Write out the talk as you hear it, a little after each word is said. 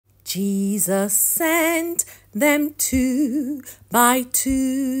Jesus sent them 2 by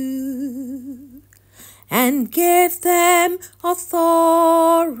 2 and gave them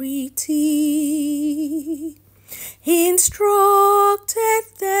authority. He instructed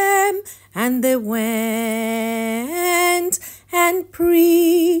them, and they went and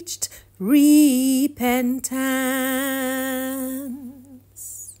preached repentance.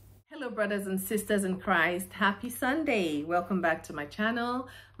 Hello, brothers and sisters in Christ. Happy Sunday. Welcome back to my channel.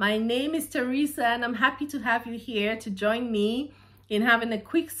 My name is Teresa, and I'm happy to have you here to join me in having a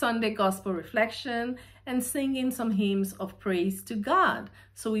quick Sunday gospel reflection and singing some hymns of praise to God.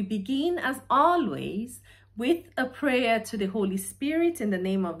 So we begin, as always, with a prayer to the Holy Spirit in the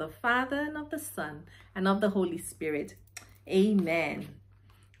name of the Father and of the Son and of the Holy Spirit. Amen.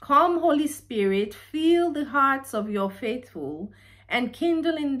 Come, Holy Spirit, fill the hearts of your faithful and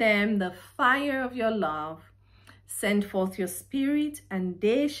kindle in them the fire of your love. Send forth your Spirit, and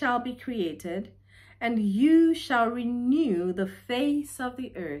they shall be created, and you shall renew the face of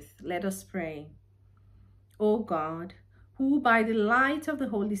the earth. Let us pray. O God, who by the light of the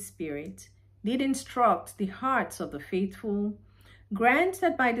Holy Spirit did instruct the hearts of the faithful, grant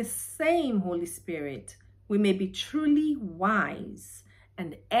that by the same Holy Spirit we may be truly wise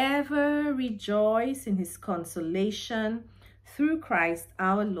and ever rejoice in his consolation through Christ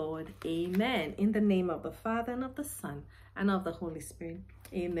our Lord. Amen. In the name of the Father and of the Son and of the Holy Spirit.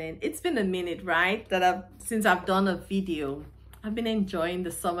 Amen. It's been a minute, right, since I've done a video. I've been enjoying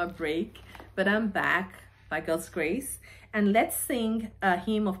the summer break, but I'm back by God's grace. And let's sing a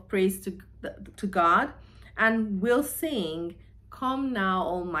hymn of praise to God, and we'll sing, Come Now,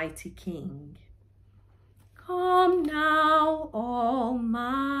 Almighty King. Come now,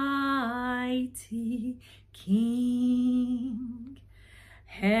 Almighty King,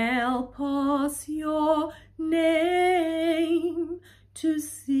 help us your name to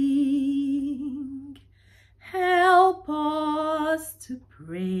sing, help us to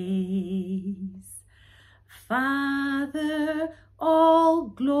praise. Father, all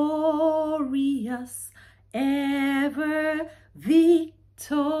glorious, ever victorious,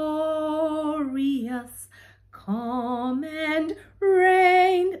 come and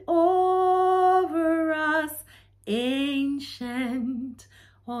reign over us, Ancient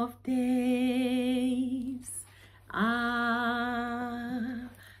of Days.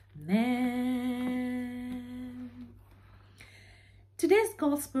 Amen. Today's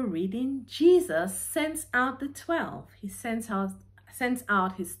gospel reading, Jesus sends out the 12. He sends out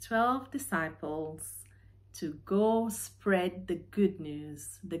his 12 disciples to go spread the good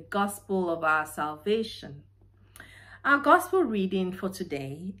news, the gospel of our salvation. Our gospel reading for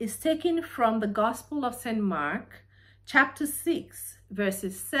today is taken from the Gospel of St. Mark, chapter 6,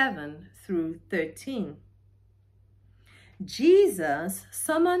 verses 7 through 13. Jesus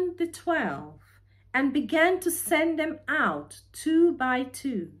summoned the 12 and began to send them out 2 by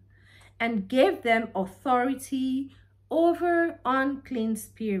 2 and gave them authority over unclean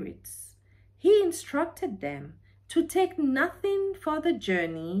spirits. He instructed them to take nothing for the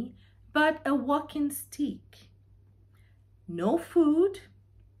journey but a walking stick, no food,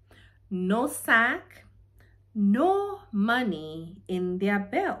 no sack, no money in their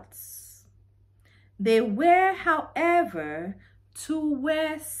belts. They were, however, to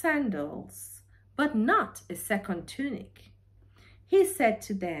wear sandals, but not a second tunic. He said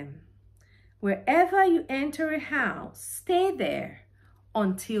to them, wherever you enter a house, stay there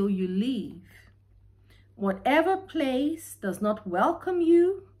until you leave. Whatever place does not welcome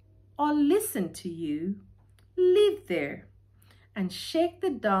you or listen to you, leave there and shake the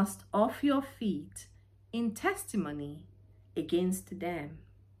dust off your feet in testimony against them.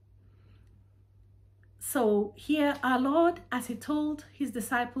 So here our Lord, as he told his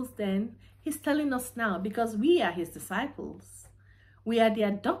disciples then, he's telling us now, because we are his disciples. We are the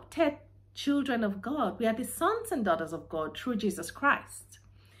adopted children of God. We are the sons and daughters of God through Jesus Christ.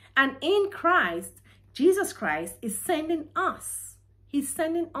 And in Christ, Jesus Christ is sending us. He's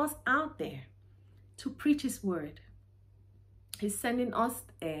sending us out there to preach his word. He's sending us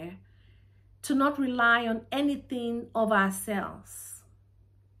there to not rely on anything of ourselves.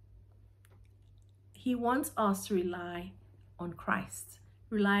 He wants us to rely on Christ,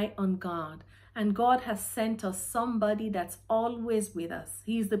 rely on God. And God has sent us somebody that's always with us.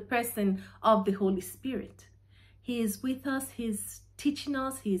 He is the person of the Holy Spirit. He is with us. He's teaching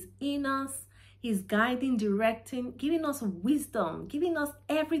us. He's in us. He's guiding, directing, giving us wisdom, giving us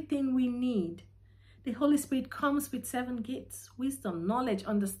everything we need. The Holy Spirit comes with 7 gifts: wisdom, knowledge,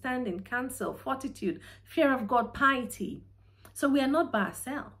 understanding, counsel, fortitude, fear of God, piety. So we are not by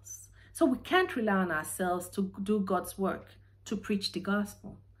ourselves. So we can't rely on ourselves to do God's work, to preach the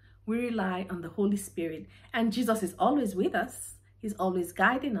gospel. We rely on the Holy Spirit. And Jesus is always with us. He's always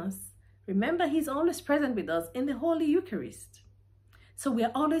guiding us. Remember, he's always present with us in the Holy Eucharist. So we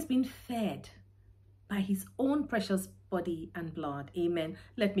are always being fed by his own precious body and blood. Amen.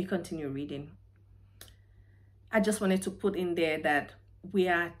 Let me continue reading. I just wanted to put in there that we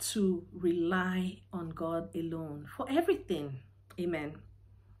are to rely on God alone for everything. Amen.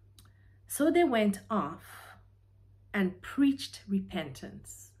 So they went off and preached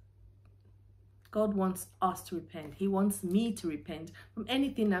repentance. God wants us to repent. He wants me to repent from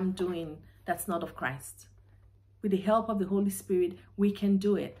anything I'm doing that's not of Christ. With the help of the Holy Spirit, we can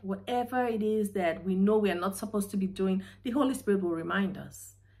do it. Whatever it is that we know we are not supposed to be doing, the Holy Spirit will remind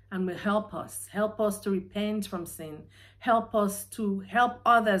us and will help us to repent from sin, help us to help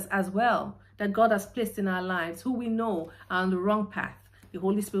others as well that God has placed in our lives who we know are on the wrong path. The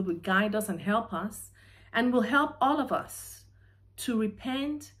Holy Spirit will guide us and help us, and will help all of us to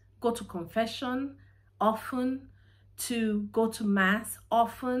repent, go to confession often, to go to Mass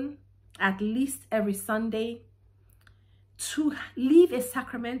often, at least every Sunday, to live a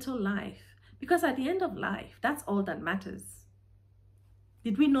sacramental life. Because at the end of life, that's all that matters.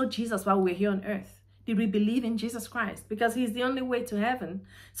 Did we know Jesus while we were here on earth? Did we believe in Jesus Christ? Because he's the only way to heaven.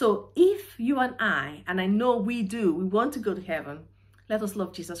 So if you and I know we do, we want to go to heaven, let us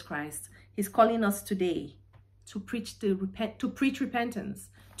love Jesus Christ. He's calling us today to preach repentance,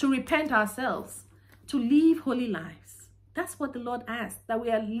 to repent ourselves, to live holy lives. That's what the Lord asks, that we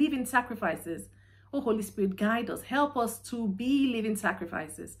are living sacrifices. Oh, Holy Spirit, guide us. Help us to be living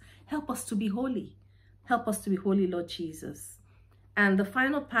sacrifices. Help us to be holy. Help us to be holy, Lord Jesus. And the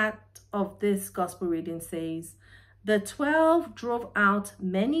final part of this gospel reading says, the 12 drove out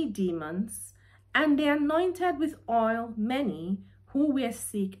many demons, and they anointed with oil many who were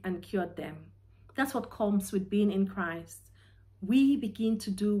sick and cured them. That's what comes with being in Christ. We begin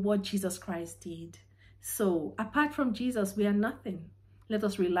to do what Jesus Christ did. So apart from Jesus, we are nothing. Let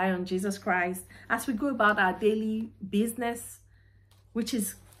us rely on Jesus Christ as we go about our daily business, which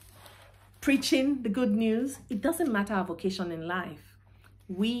is preaching the good news. It doesn't matter our vocation in life.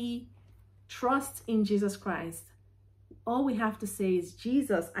 We trust in Jesus Christ. All we have to say is,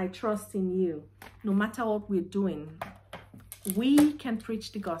 Jesus, I trust in you. No matter what we're doing, we can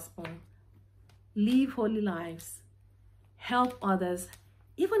preach the gospel, live holy lives, help others,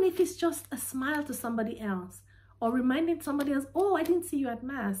 even if it's just a smile to somebody else, or reminding somebody else, oh, I didn't see you at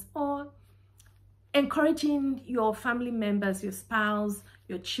Mass, or encouraging your family members, your spouse,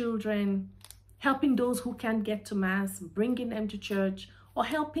 your children, helping those who can't get to Mass, bringing them to church, or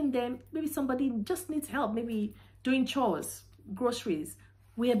helping them. Maybe somebody just needs help, maybe doing chores, groceries.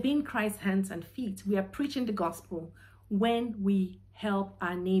 We are being Christ's hands and feet. We are preaching the gospel when we help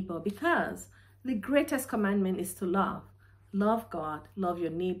our neighbor, because the greatest commandment is to love. Love God, love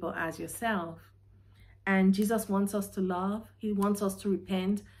your neighbor as yourself. And Jesus wants us to love. He wants us to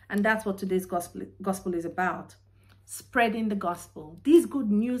repent. And that's what today's gospel is about. Spreading the gospel. These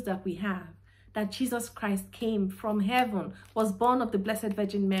good news that we have, that Jesus Christ came from heaven, was born of the Blessed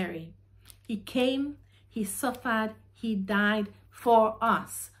Virgin Mary. He came, he suffered, he died for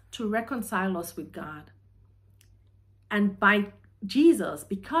us to reconcile us with God. And by Jesus,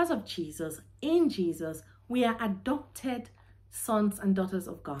 because of Jesus, in Jesus, we are adopted sons and daughters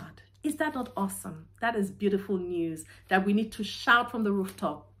of God. Is that not awesome? That is beautiful news that we need to shout from the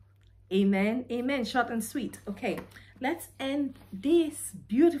rooftop. Amen. Amen. Short and sweet. Okay, let's end this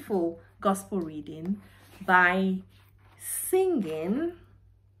beautiful gospel reading by singing.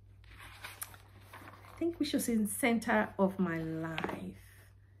 I think we should sing Center of My Life.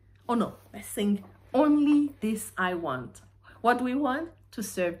 Oh no, let's sing Only This I Want. What do we want? To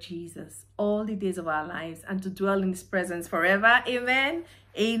serve Jesus all the days of our lives and to dwell in his presence forever. Amen.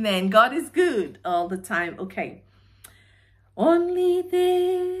 Amen. God is good all the time. Okay. Only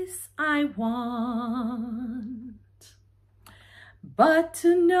this I want, but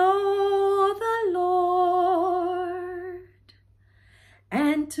to know the Lord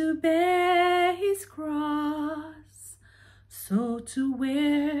and to bear his cross, so to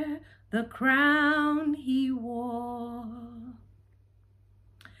wear the crown he wore.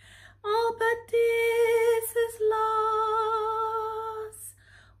 Oh, but this is loss,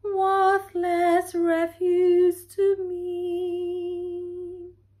 worthless refuse to me.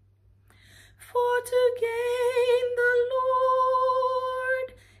 For to gain the Lord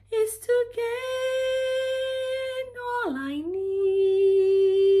is to gain all I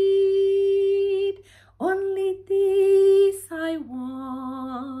need. Only this I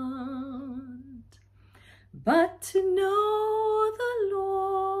want, but to know the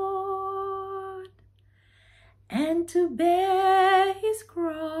Lord and to bear his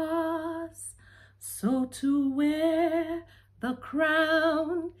cross, to wear the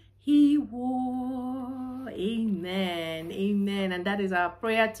crown he wore. Amen. Amen. And that is our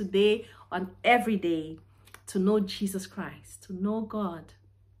prayer today, on every day, to know Jesus Christ, to know God.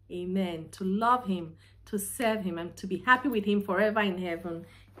 Amen. To love him, to serve him, and to be happy with him forever in heaven.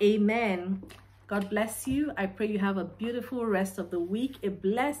 Amen. God bless you. I pray you have a beautiful rest of the week, a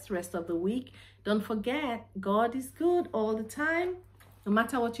blessed rest of the week. Don't forget, God is good all the time, no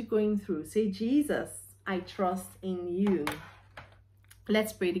matter what you're going through. Say, Jesus, I trust in you.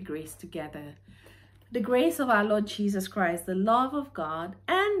 Let's pray the grace together. The grace of our Lord Jesus Christ, the love of God,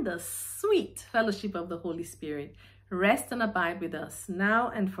 and the sweet fellowship of the Holy Spirit rest and abide with us now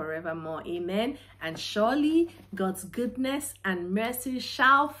and forevermore. Amen. And surely God's goodness and mercy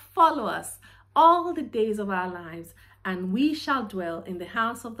shall follow us all the days of our lives, and we shall dwell in the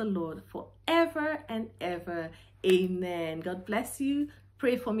house of the Lord forever and ever. Amen. God bless you.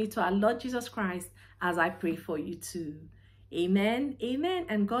 Pray for me to our Lord Jesus Christ as I pray for you too. Amen. Amen.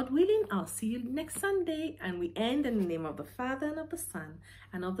 And God willing, I'll see you next Sunday. And we end in the name of the Father, and of the Son,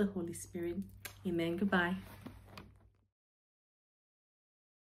 and of the Holy Spirit. Amen. Goodbye.